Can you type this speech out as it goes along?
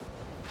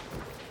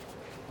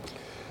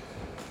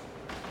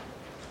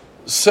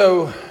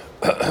So,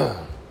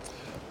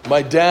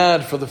 my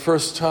dad, for the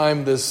first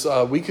time this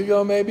week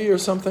ago maybe or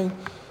something,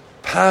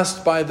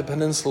 passed by the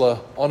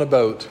peninsula on a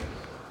boat.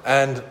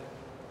 And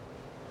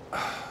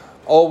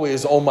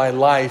always, all my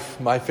life,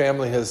 my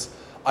family has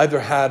either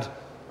had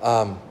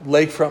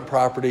lakefront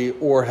property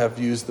or have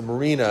used the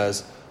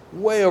marinas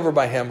way over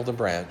by Hamilton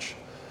Branch.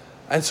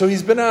 And so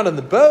he's been out on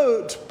the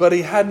boat, but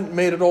he hadn't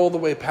made it all the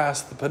way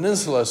past the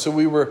peninsula. So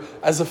we were,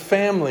 as a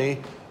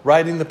family,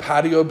 riding the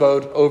patio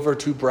boat over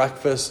to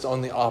breakfast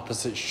on the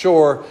opposite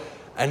shore.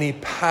 And he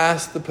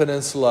passed the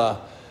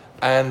peninsula,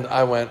 and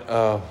I went,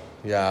 oh,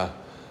 yeah,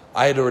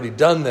 I had already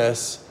done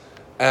this.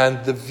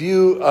 And the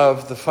view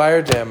of the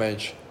fire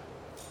damage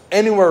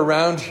anywhere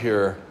around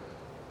here,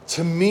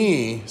 to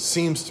me,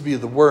 seems to be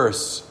the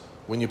worst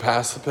when you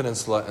pass the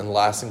peninsula and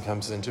Lassen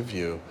comes into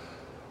view.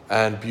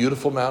 And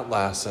beautiful Mount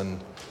Lassen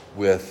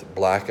with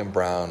black and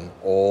brown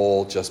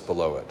all just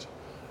below it.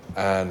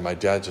 And my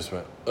dad just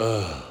went,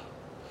 ugh.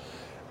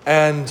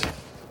 And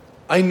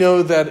I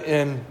know that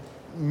in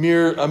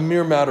a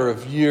mere matter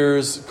of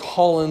years,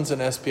 Collins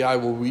and SPI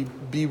will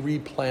be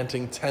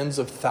replanting tens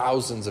of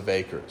thousands of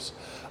acres.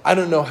 I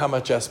don't know how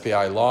much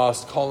SPI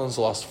lost. Collins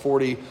lost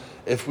 40.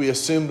 If we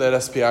assume that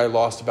SPI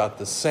lost about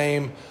the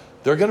same,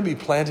 they're going to be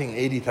planting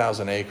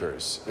 80,000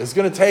 acres. It's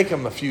going to take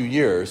them a few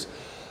years.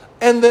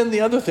 And then the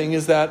other thing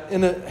is that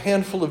in a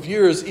handful of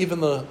years, even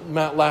the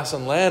Mount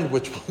Lassen land,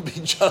 which will be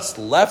just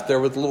left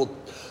there with little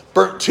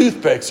burnt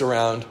toothpicks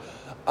around,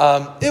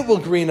 it will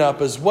green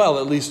up as well,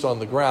 at least on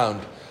the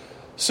ground.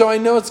 So I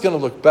know it's going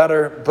to look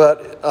better,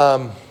 but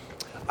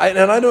I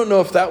don't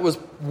know if that was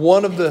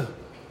one of the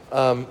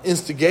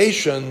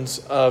instigations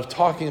of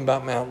talking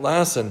about Mount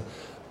Lassen,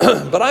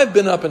 but I've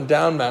been up and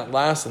down Mount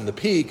Lassen, the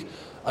peak,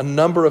 a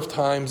number of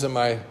times in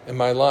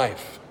my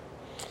life.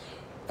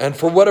 And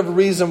for whatever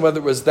reason, whether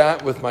it was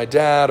that with my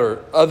dad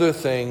or other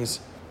things,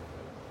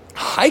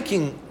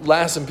 hiking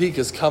Lassen Peak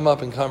has come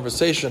up in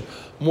conversation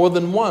more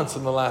than once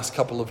in the last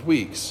couple of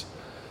weeks.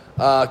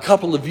 A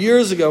couple of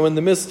years ago, in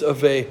the midst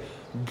of a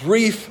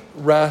brief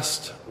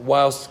rest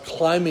whilst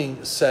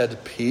climbing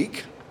said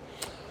peak,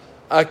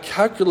 I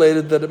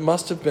calculated that it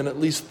must have been at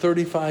least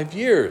 35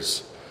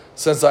 years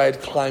since I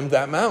had climbed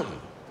that mountain.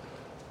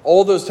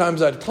 All those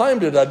times I'd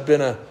climbed it, I'd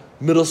been a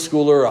middle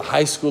schooler, a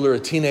high schooler, a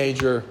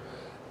teenager,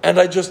 and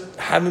I just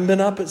haven't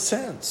been up it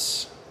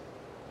since.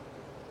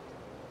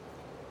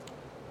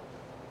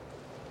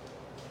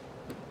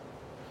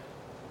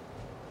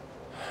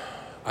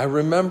 I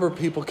remember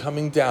people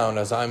coming down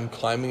as I'm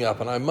climbing up,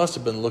 and I must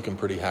have been looking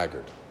pretty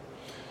haggard.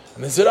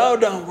 And they said, oh,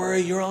 don't worry,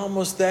 you're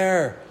almost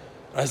there.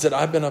 And I said,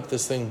 I've been up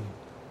this thing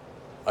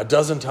a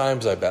dozen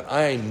times, I bet.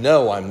 I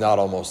know I'm not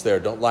almost there.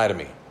 Don't lie to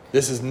me.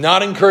 This is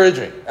not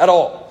encouraging at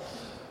all.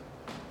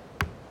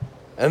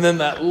 And then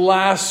that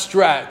last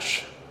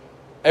stretch,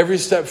 every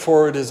step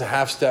forward is a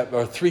half step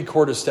or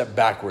 3/4 step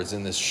backwards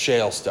in this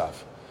shale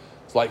stuff.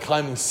 It's like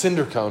climbing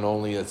cinder cone,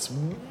 only it's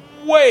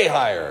way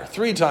higher,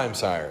 3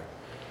 times higher.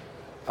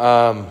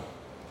 But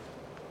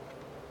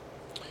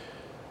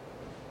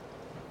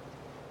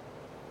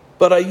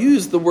I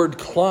use the word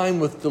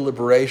climb with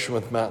deliberation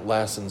with Mount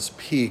Lassen's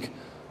peak,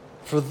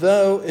 for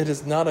though it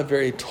is not a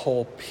very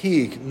tall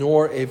peak,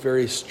 nor a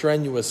very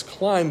strenuous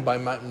climb by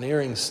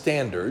mountaineering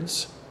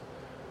standards,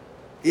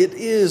 it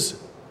is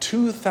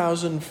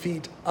 2,000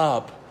 feet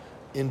up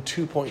in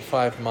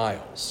 2.5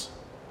 miles.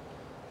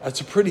 That's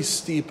a pretty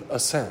steep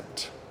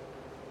ascent.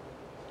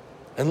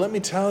 And let me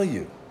tell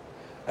you,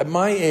 at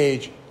my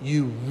age,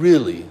 you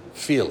really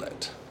feel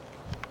it.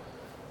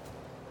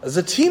 As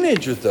a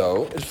teenager,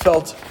 though,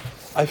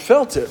 I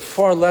felt it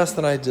far less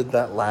than I did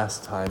that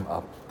last time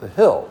up the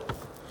hill.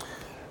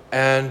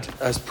 And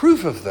as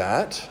proof of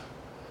that,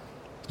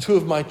 2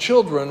 of my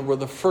children were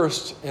the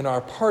first in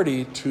our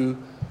party to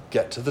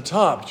get to the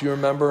top. Do you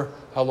remember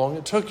how long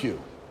it took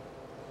you?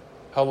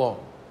 How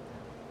long?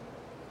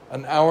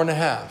 An hour and a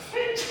half.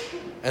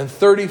 And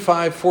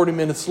 35, 40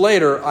 minutes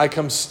later, I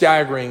come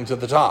staggering to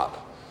the top.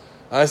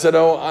 I said,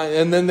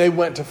 and then they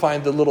went to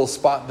find the little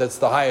spot that's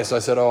the highest. I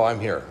said,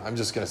 I'm here. I'm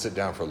just going to sit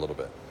down for a little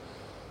bit.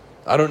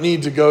 I don't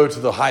need to go to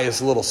the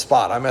highest little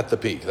spot. I'm at the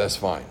peak. That's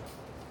fine.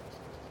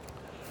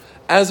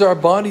 As our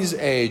bodies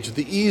age,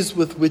 the ease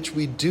with which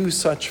we do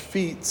such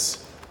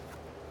feats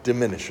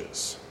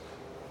diminishes.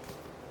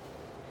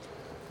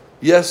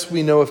 Yes,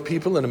 we know of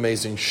people in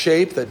amazing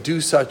shape that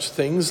do such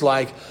things,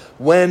 like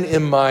when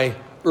in my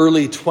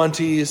early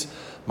 20s,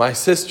 my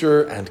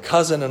sister and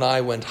cousin and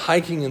I went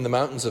hiking in the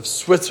mountains of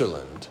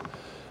Switzerland.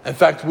 In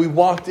fact, we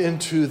walked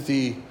into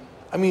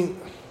I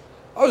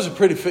was a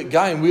pretty fit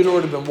guy, and we'd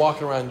already been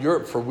walking around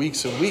Europe for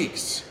weeks and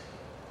weeks.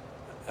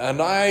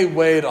 And I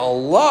weighed a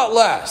lot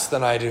less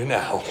than I do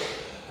now.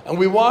 And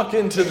we walked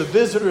into the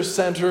visitor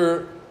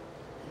center,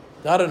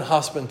 not in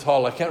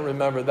Hospital, I can't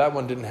remember, that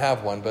one didn't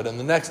have one, but in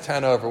the next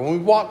town over. When we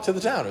walked to the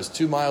town, it was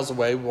 2 miles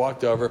away, we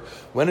walked over,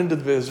 went into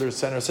the visitor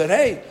center, said,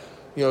 hey,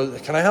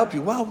 can I help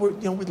you? Well,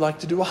 we'd like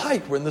to do a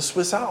hike. We're in the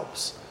Swiss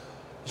Alps.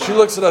 She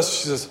looks at us,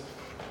 she says,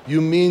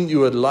 you mean you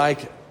would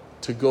like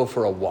to go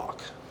for a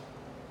walk?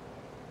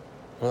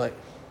 We're like,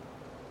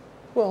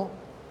 well,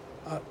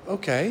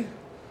 Okay,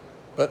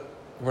 but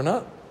we're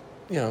not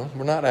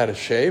out of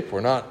shape.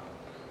 We're not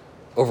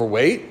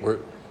overweight.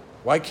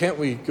 Why can't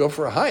we go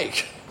for a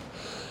hike?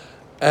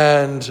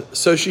 And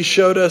so she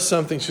showed us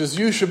something. She says,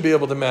 you should be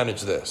able to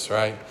manage this,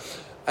 right?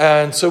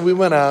 And so we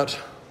went out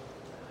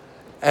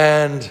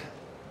and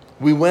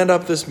we went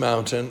up this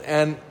mountain,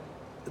 and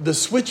the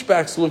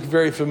switchbacks looked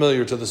very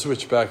familiar to the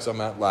switchbacks on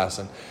Mount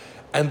Lassen.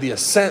 And the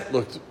ascent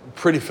looked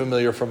pretty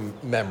familiar from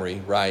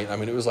memory, right? I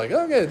mean, it was like,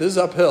 okay, this is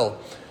uphill.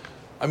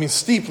 I mean,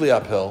 steeply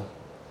uphill.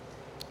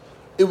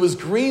 It was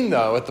green,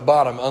 though, at the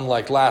bottom,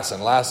 unlike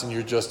Lassen. Lassen,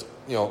 you're just,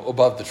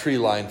 above the tree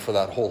line for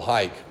that whole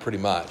hike, pretty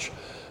much.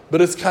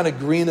 But it's kind of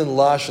green and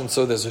lush, and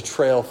so there's a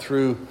trail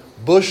through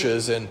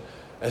bushes, and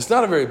it's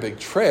not a very big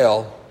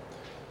trail.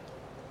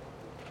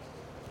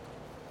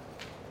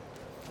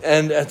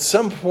 And at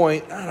some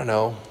point, I don't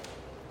know,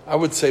 I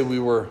would say we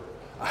were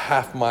a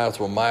half mile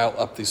to a mile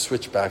up these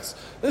switchbacks.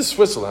 This is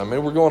Switzerland. I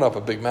mean, we're going up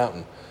a big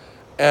mountain.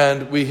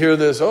 And we hear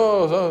this,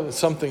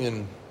 something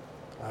in,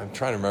 I'm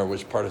trying to remember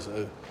which part is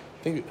it.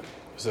 I think it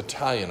was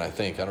Italian, I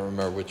don't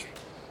remember which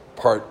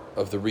part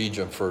of the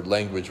region for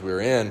language we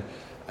were in.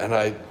 And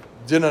I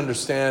didn't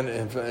understand,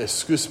 and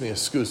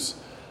excuse.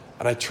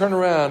 And I turn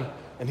around,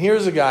 and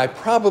here's a guy,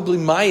 probably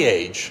my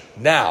age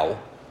now,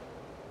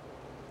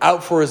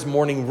 out for his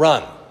morning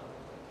run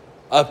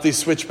up these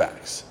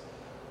switchbacks.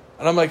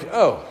 And I'm like,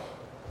 oh,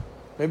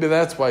 maybe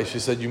that's why she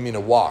said you mean a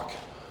walk.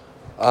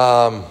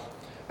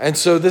 And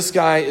so this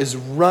guy is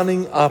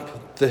running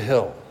up the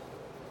hill.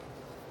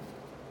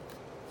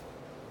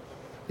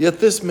 Yet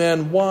this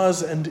man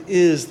was and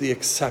is the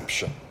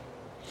exception.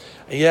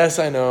 And yes,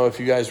 I know, if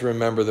you guys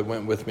remember that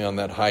went with me on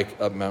that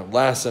hike up Mount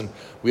Lassen,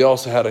 we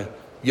also had a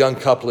young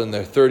couple in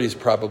their 30s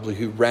probably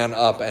who ran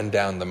up and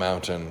down the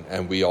mountain,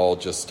 and we all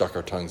just stuck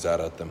our tongues out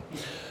at them.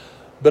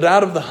 But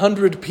out of the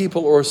 100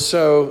 people or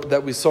so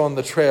that we saw on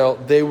the trail,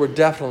 they were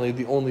definitely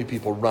the only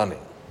people running.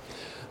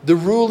 The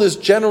rule is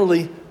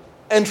generally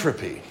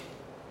entropy,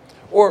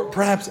 or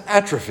perhaps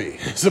atrophy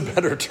is a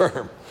better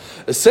term.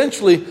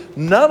 Essentially,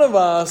 none of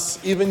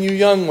us, even you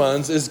young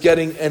ones, is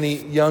getting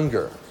any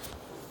younger.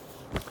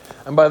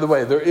 And by the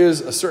way, there is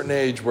a certain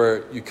age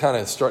where you kind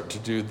of start to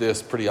do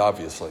this pretty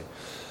obviously.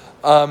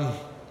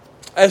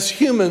 As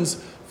humans,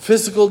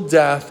 physical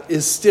death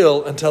is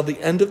still, until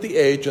the end of the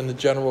age and the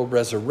general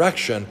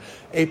resurrection,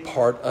 a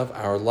part of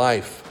our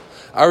life.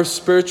 Our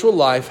spiritual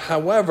life,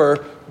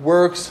 however,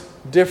 works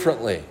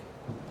differently.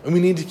 And we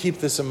need to keep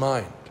this in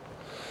mind.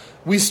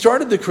 We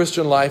started the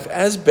Christian life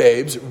as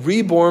babes,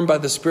 reborn by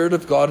the Spirit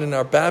of God in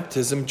our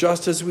baptism,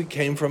 just as we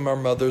came from our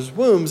mother's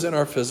wombs in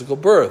our physical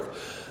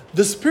birth.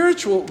 The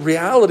spiritual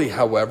reality,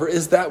 however,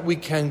 is that we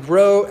can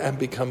grow and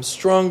become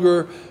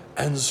stronger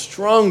and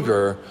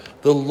stronger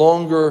the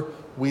longer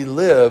we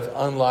live,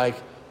 unlike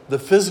the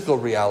physical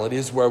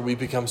realities where we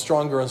become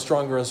stronger and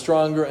stronger and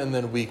stronger and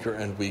then weaker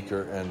and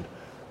weaker, and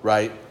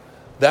right?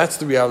 That's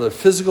the reality of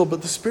physical,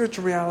 but the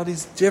spiritual reality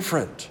is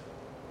different.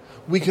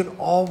 We can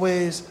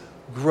always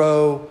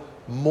grow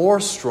more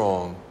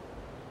strong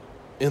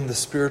in the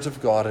Spirit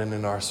of God and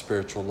in our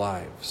spiritual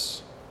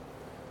lives.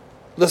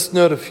 Let's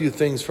note a few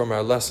things from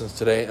our lessons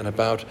today and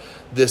about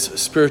this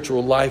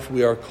spiritual life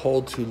we are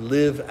called to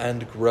live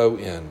and grow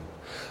in.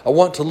 I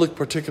want to look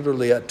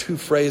particularly at two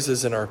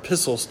phrases in our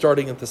epistle,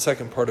 starting at the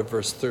second part of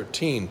verse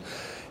 13.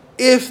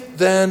 If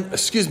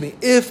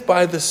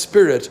by the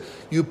Spirit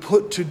you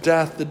put to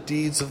death the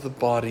deeds of the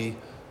body,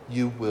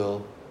 you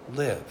will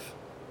live.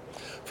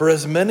 For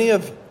as many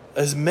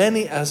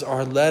as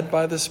are led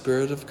by the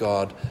Spirit of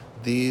God,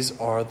 these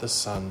are the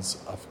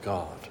sons of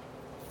God.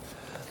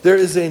 There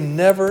is a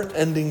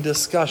never-ending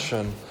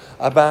discussion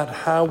about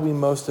how we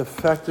most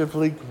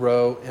effectively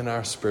grow in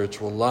our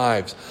spiritual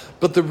lives.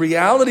 But the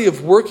reality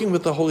of working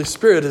with the Holy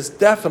Spirit is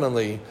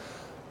definitely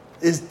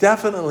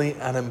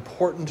an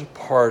important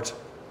part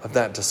of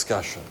that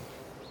discussion.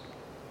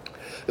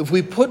 If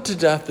we put to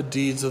death the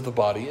deeds of the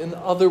body, in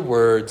other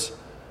words,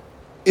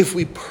 if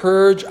we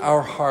purge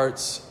our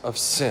hearts of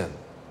sin,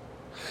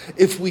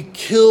 if we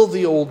kill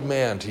the old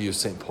man, to use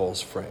St.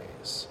 Paul's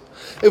phrase,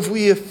 if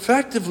we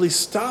effectively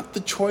stop the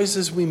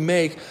choices we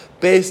make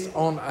based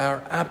on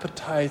our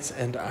appetites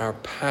and our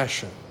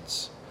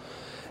passions,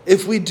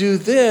 if we do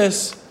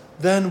this,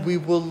 then we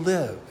will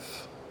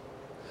live.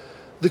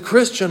 The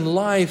Christian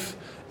life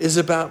is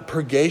about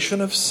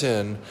purgation of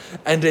sin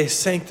and a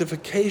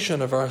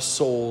sanctification of our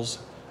souls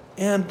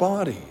and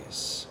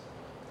bodies.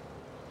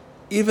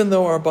 Even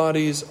though our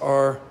bodies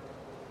are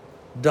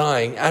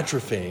dying,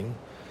 atrophying,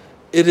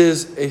 it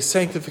is a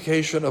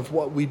sanctification of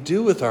what we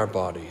do with our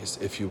bodies,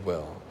 if you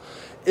will.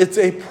 It's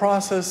a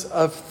process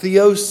of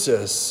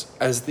theosis,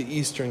 as the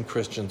Eastern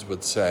Christians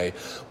would say,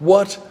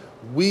 what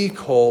we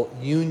call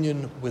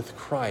union with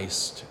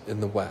Christ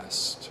in the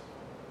West.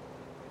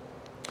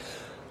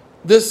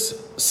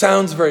 This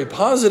sounds very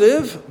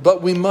positive,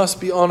 but we must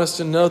be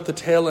honest and note the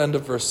tail end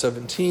of verse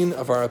 17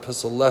 of our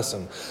epistle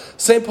lesson.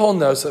 St. Paul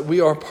notes that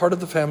we are part of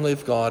the family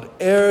of God,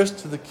 heirs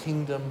to the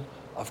kingdom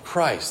of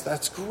Christ.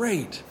 That's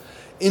great.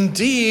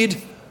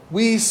 Indeed,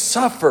 we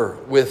suffer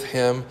with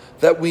him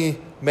that we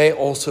may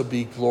also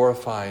be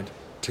glorified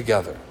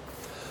together.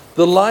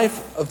 The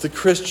life of the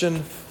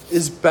Christian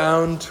is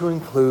bound to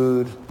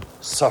include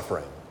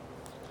suffering.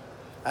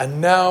 And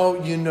now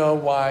you know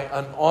why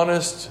an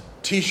honest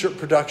t-shirt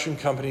production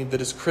company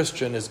that is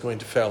Christian is going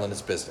to fail in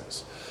its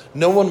business.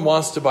 No one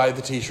wants to buy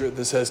the t-shirt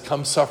that says,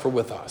 "Come suffer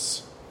with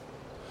us."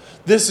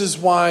 This is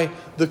why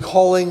the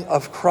calling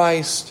of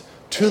Christ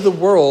to the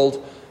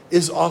world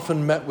is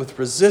often met with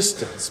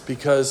resistance,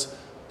 because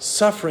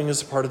suffering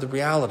is a part of the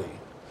reality.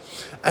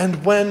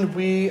 And when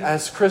we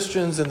as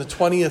Christians in the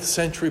 20th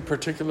century,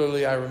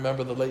 particularly I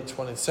remember the late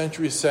 20th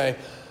century, say,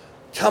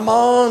 "Come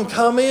on,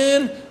 come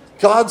in.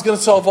 God's going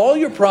to solve all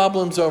your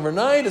problems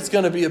overnight. It's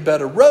going to be a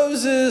bed of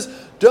roses.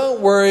 Don't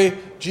worry.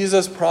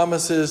 Jesus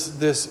promises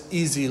this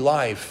easy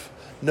life."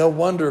 No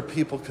wonder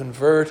people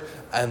convert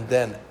and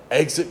then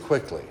exit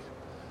quickly,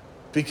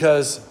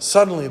 because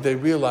suddenly they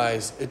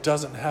realize it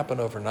doesn't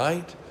happen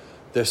overnight.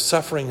 There's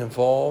suffering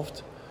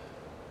involved.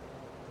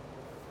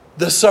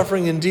 The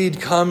suffering indeed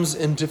comes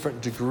in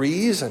different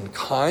degrees and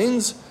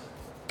kinds,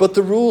 but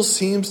the rule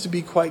seems to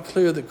be quite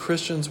clear that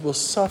Christians will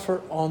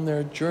suffer on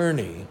their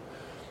journey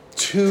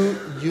to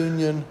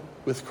union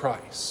with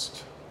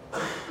Christ.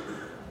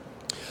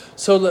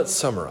 So let's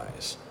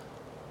summarize.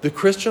 The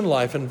Christian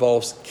life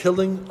involves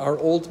killing our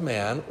old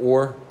man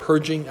or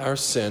purging our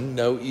sin,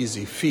 no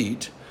easy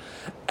feat,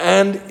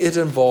 and it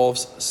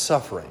involves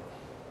suffering.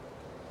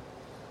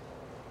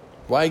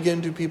 Why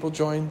again do people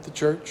join the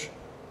church?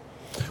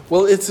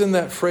 Well, it's in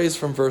that phrase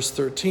from verse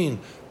 13,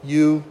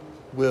 "You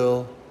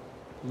will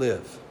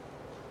live."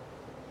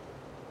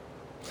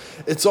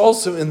 It's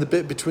also in the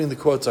bit between the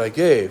quotes I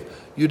gave.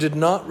 "You did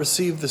not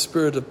receive the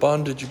spirit of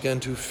bondage again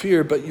to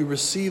fear, but you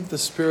received the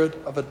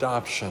spirit of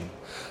adoption,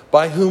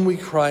 by whom we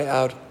cry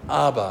out,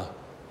 'Abba,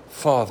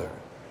 Father.'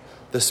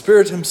 The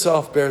Spirit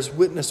himself bears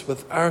witness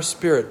with our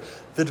spirit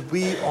that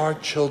we are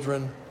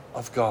children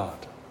of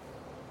God."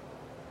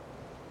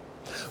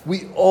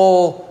 We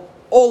all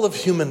of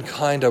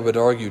humankind, I would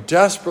argue,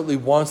 desperately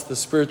wants the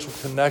spiritual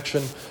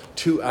connection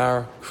to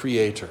our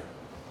Creator.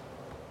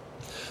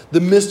 The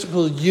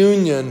mystical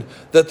union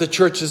that the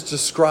church has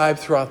described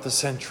throughout the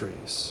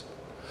centuries.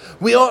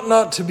 We ought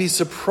not to be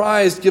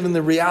surprised, given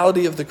the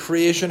reality of the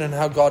creation and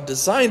how God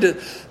designed it,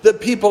 that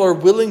people are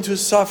willing to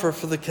suffer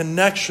for the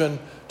connection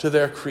to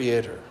their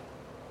Creator.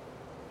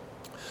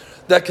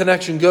 That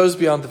connection goes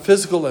beyond the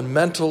physical and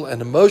mental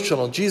and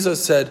emotional.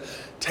 Jesus said,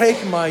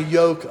 "Take my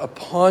yoke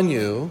upon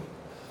you,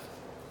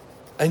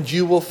 and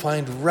you will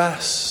find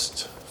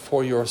rest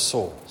for your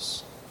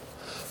souls.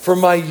 For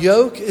my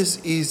yoke is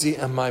easy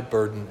and my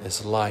burden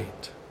is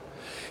light."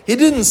 He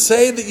didn't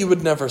say that you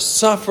would never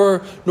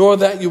suffer, nor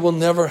that you will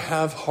never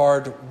have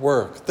hard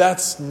work.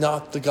 That's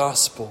not the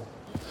gospel.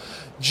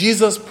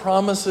 Jesus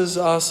promises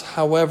us,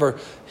 however,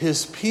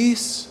 his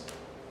peace,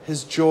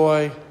 his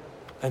joy,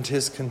 and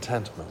his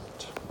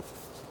contentment.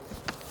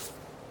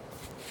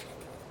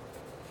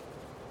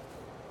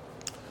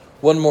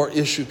 One more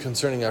issue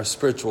concerning our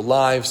spiritual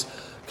lives.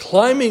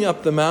 Climbing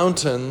up the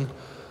mountain,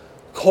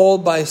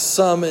 called by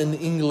some in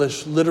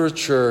English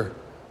literature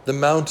the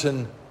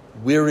mountain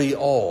Weary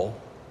All.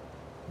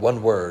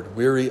 One word,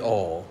 Weary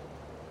All.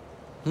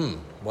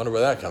 Wonder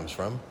where that comes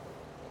from.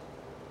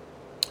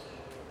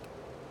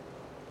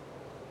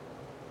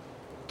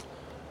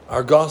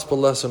 Our gospel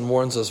lesson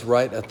warns us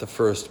right at the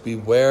first,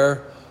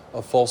 "Beware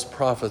of false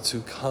prophets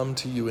who come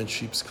to you in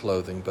sheep's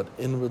clothing, but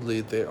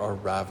inwardly they are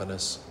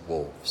ravenous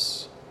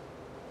wolves."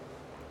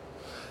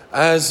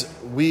 As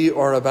we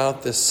are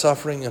about this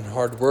suffering and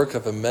hard work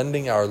of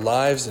amending our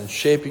lives and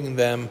shaping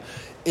them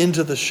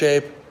into the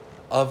shape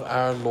of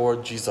our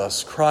Lord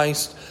Jesus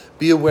Christ,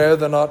 be aware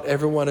that not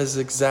everyone is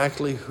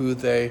exactly who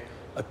they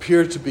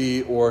appear to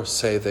be or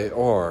say they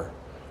are.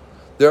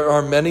 There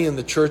are many in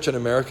the church in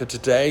America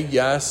today,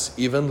 yes,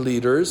 even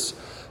leaders,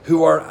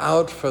 who are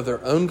out for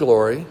their own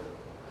glory,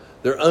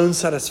 their own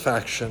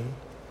satisfaction,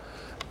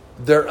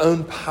 their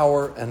own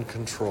power and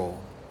control.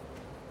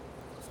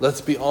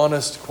 Let's be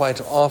honest,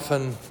 quite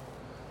often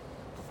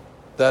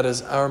that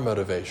is our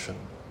motivation,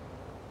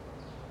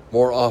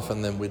 more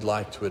often than we'd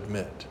like to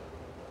admit.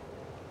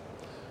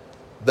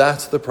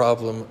 That's the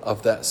problem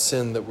of that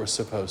sin that we're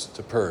supposed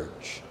to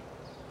purge.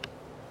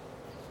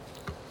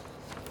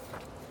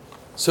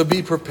 So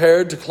be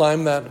prepared to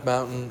climb that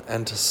mountain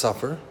and to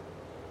suffer.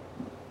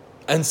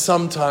 And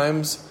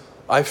sometimes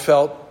I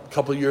felt a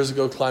couple of years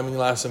ago climbing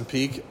Lassen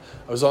Peak,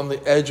 I was on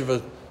the edge of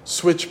a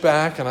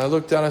switchback and I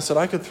looked down and I said,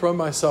 I could throw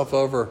myself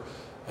over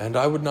and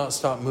I would not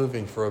stop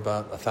moving for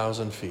about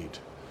 1,000 feet.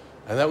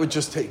 And that would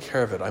just take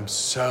care of it. I'm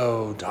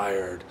so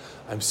tired.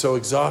 I'm so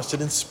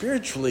exhausted. And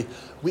spiritually,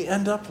 we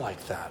end up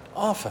like that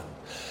often.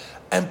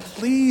 And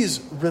please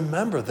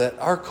remember that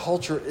our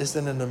culture is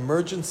in an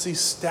emergency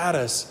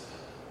status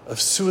of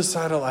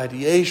suicidal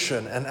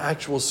ideation and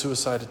actual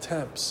suicide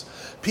attempts.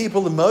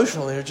 People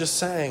emotionally are just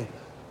saying,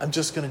 I'm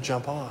just going to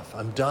jump off.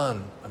 I'm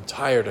done. I'm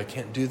tired. I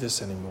can't do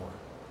this anymore.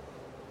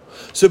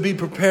 So be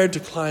prepared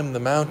to climb the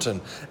mountain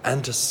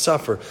and to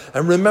suffer.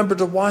 And remember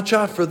to watch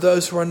out for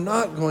those who are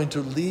not going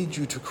to lead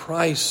you to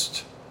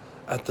Christ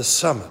at the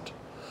summit,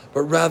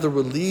 but rather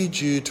will lead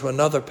you to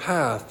another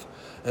path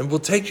and will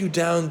take you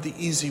down the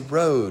easy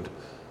road.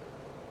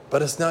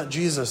 But it's not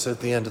Jesus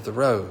at the end of the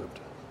road.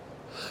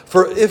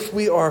 For if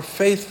we are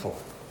faithful,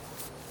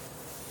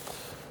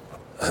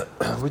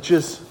 which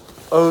is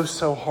oh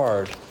so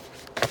hard,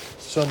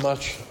 so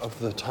much of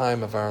the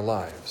time of our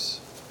lives,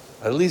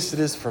 at least it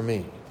is for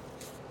me.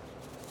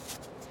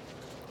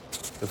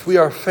 If we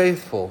are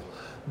faithful,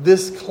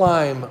 this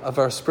climb of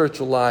our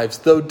spiritual lives,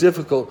 though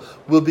difficult,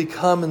 will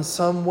become in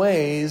some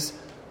ways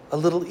a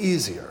little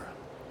easier,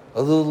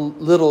 a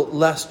little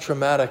less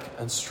traumatic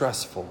and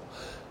stressful,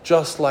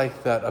 just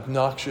like that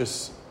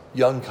obnoxious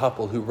young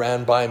couple who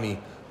ran by me,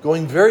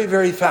 going very,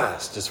 very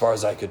fast as far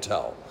as I could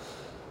tell.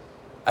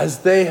 As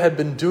they had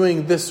been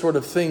doing this sort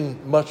of thing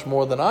much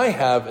more than I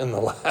have in the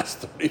last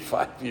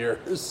 35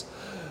 years,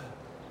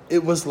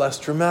 it was less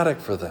traumatic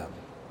for them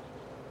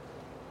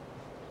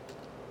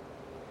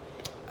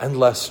and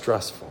less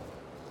stressful.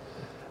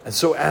 And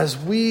so as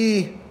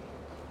we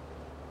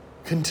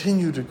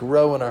continue to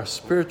grow in our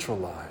spiritual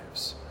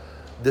lives,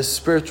 this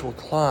spiritual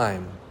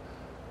climb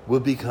will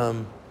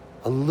become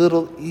a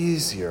little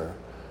easier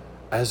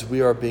as we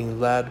are being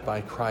led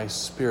by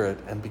Christ's Spirit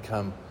and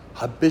become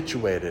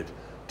habituated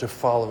to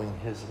following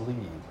his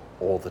lead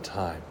all the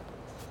time.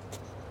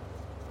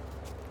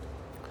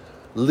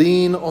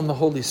 Lean on the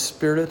Holy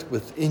Spirit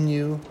within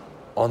you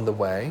on the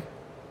way.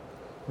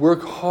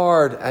 Work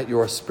hard at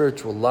your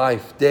spiritual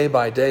life, day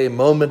by day,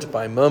 moment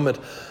by moment,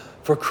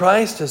 for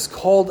Christ has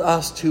called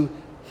us to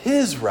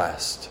his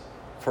rest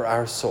for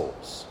our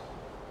souls.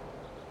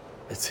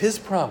 It's his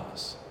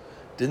promise.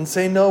 Didn't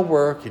say no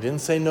work, he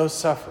didn't say no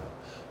suffering,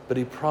 but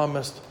he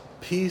promised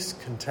peace,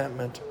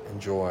 contentment, and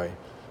joy,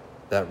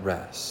 that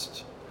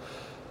rest.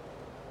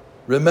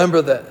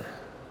 Remember that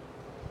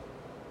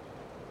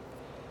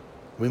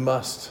we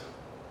must,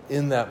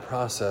 in that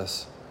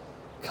process,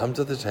 come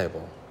to the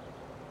table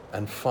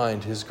and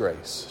find his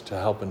grace to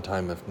help in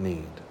time of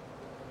need.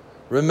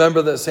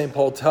 Remember that St.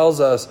 Paul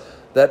tells us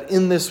that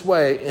in this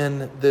way,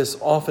 in this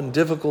often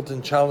difficult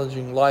and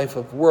challenging life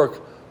of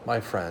work, my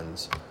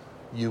friends,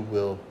 you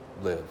will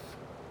live.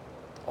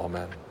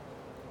 Amen.